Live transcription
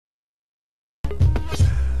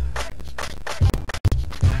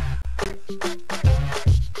Plenty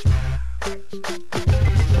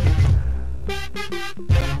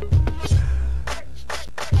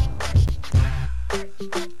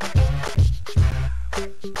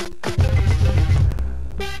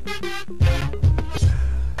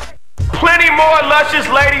more luscious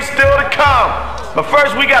ladies still to come. But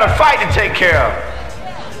first we got a fight to take care of.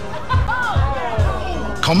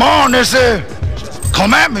 Come on, Izzy.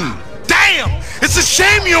 Come at me. Damn! It's a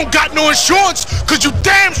shame you don't got no insurance, cause you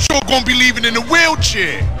damn sure gonna be leaving in a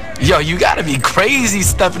wheelchair. Yo, you gotta be crazy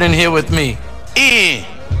stepping in here with me.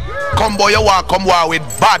 Come boy, you want come war with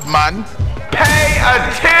bad man. Pay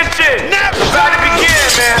attention! Never. About to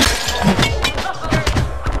begin, man.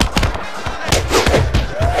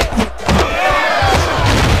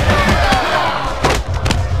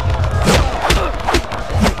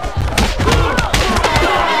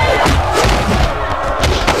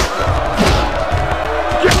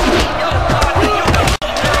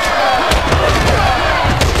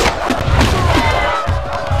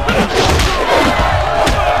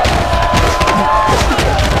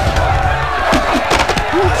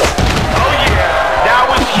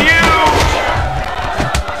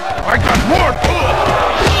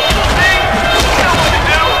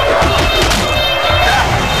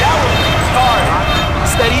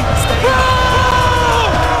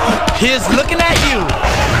 Here's looking at you.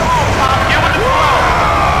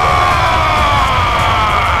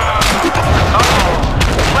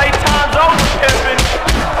 Playtime's over, pimpin'.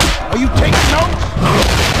 Are you taking notes?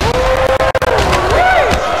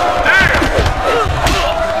 Damn!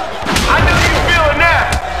 I knew you feeling that.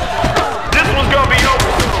 This one's gonna be over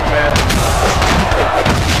soon, man.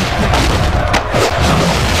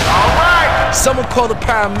 All right. Someone call the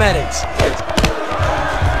paramedics.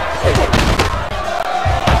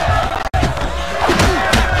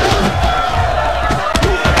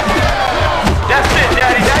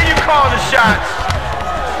 Calling the shots.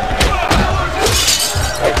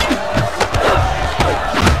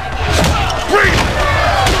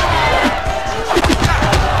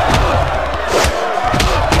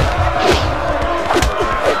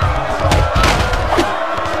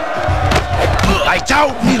 Lights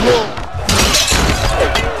out, mijo.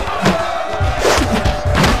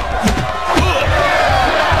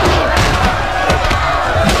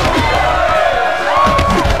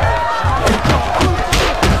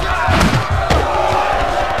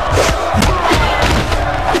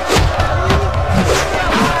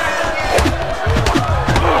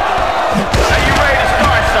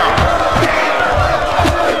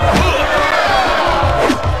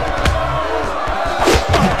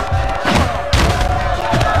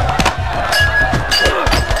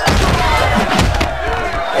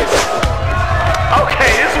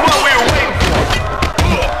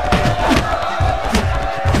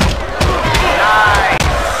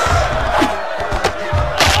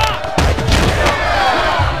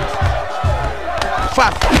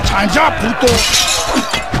 Time's up, puto.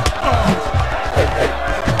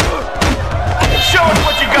 Show us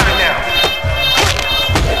what you got now.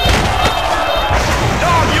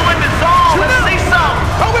 Dog, you in the zone. Let's see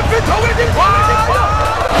something.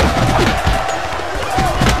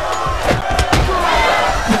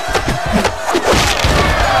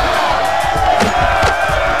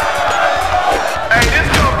 Hey, this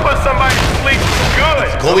is gonna put somebody to sleep good.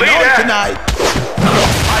 Going on tonight.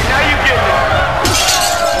 Alright, now you getting it.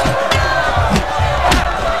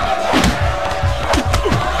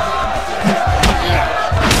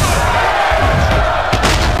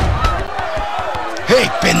 Hey,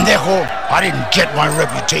 pendejo, I didn't get my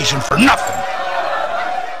reputation for nothing.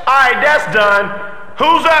 All right, that's done.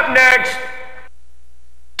 Who's up next?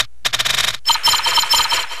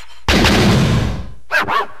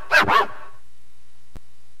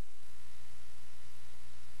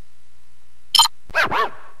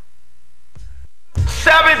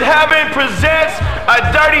 Seventh Heaven presents a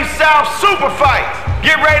Dirty South super fight.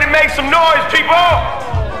 Get ready to make some noise, people.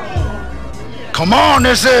 Come on,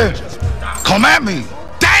 Izzy. Come at me.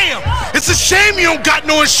 Damn! It's a shame you don't got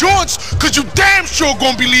no insurance, cause you damn sure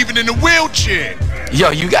gonna be leaving in a wheelchair. Yo,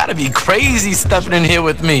 you gotta be crazy stepping in here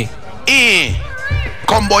with me.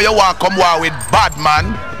 Come boy, you want come war with bad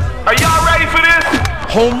man. Are y'all ready for this?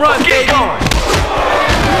 Home run, Let's get baby. going.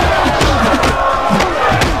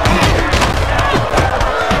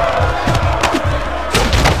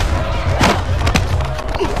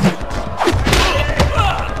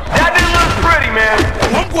 That didn't look pretty, man.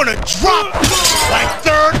 I'm gonna drop like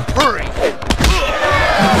third Curry.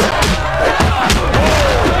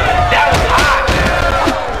 That was hot.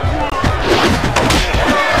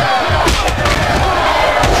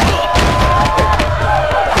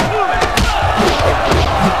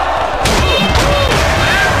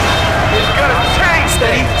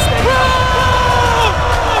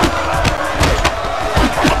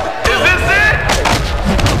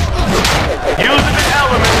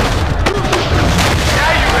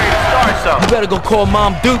 better go call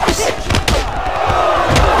Mom Dukes.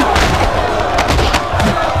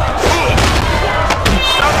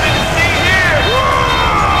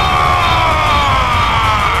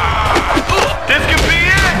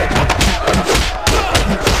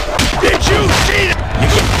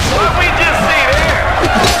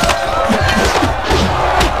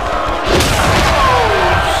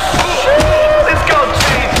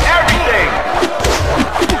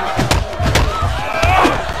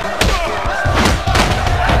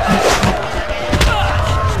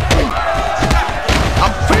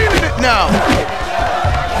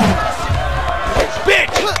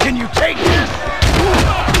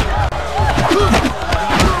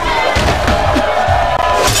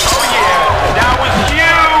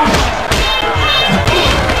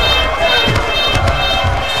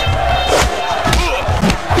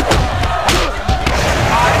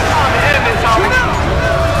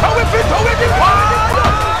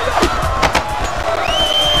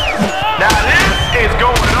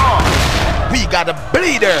 Got a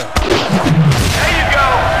bleeder. There you go.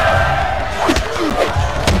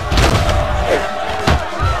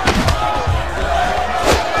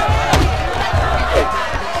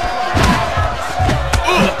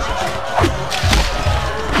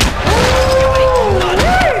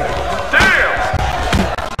 Damn.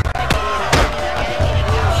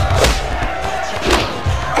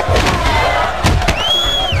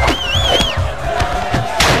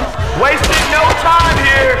 Wasting no time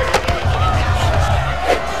here.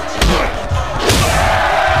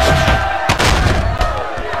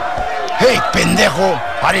 Hey, pendejo,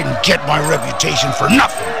 I didn't get my reputation for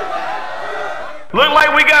nothing. Look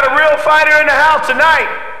like we got a real fighter in the house tonight.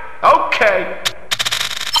 Okay.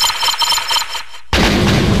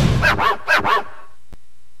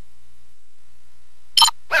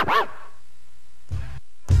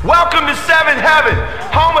 Welcome to Seventh Heaven,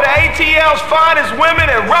 home of the ATL's finest women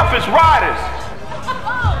and roughest riders.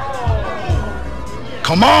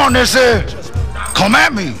 Come on, come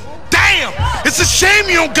at me. Damn! It's a shame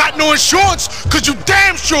you don't got no insurance, cause you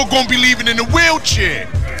damn sure gonna be leaving in a wheelchair.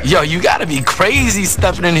 Yo, you gotta be crazy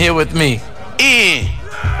stepping in here with me.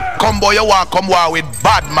 Come boy, you want come war with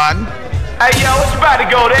bad man. Hey yo, it's about to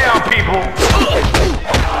go down, people.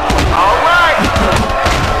 All right.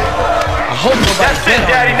 I hope That's it,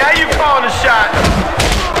 Daddy. Now you calling the shot.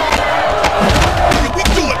 We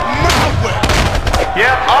do it my way.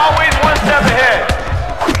 Yep, always one step ahead.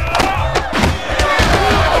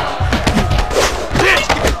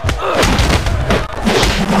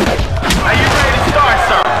 Are you ready to start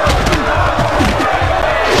something?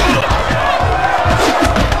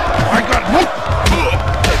 I got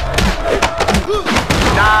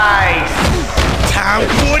Nice. Time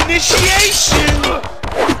for initiation.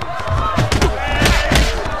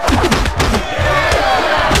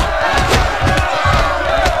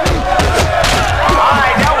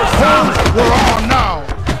 Alright, that was solid. We're on now.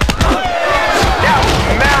 That was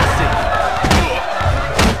massive.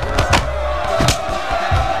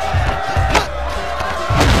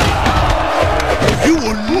 You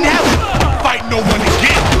will never fight no one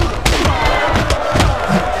again.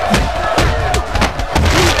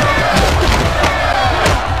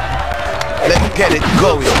 Let's get it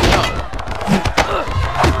going now.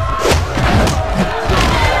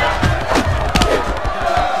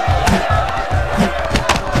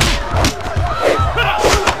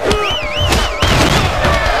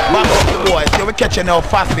 Boys, you will catch you now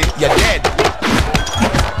fast, you're dead.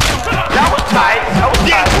 That was tight. That was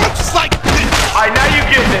Yeah, tight. just like this. Alright, now you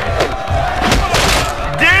getting it.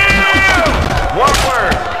 Damn! One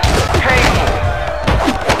word. Painful.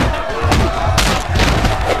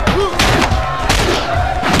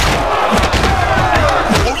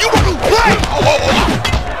 Oh, you want to play?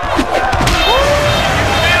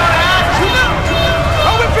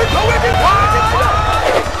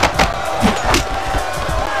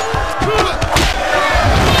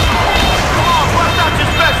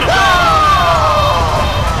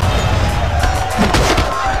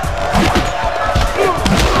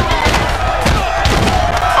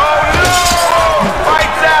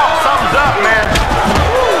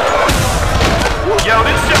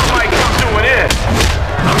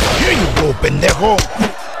 pendejo.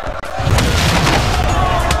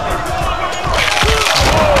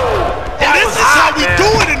 And this is how we do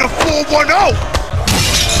it in a 4-1-0.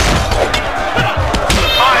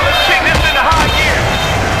 Alright, let's kick this into high gear.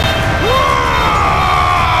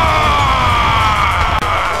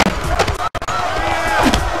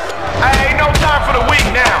 Hey, ain't no time for the weak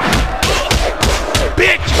now.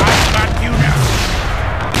 Bitch, I got you now.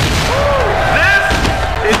 This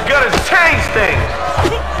is gonna change things.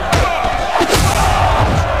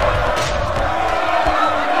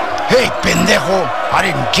 Hey, pendejo, I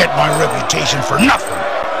didn't get my reputation for nothing.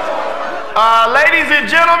 Ladies and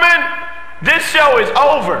gentlemen, this show is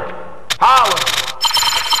over. Holla.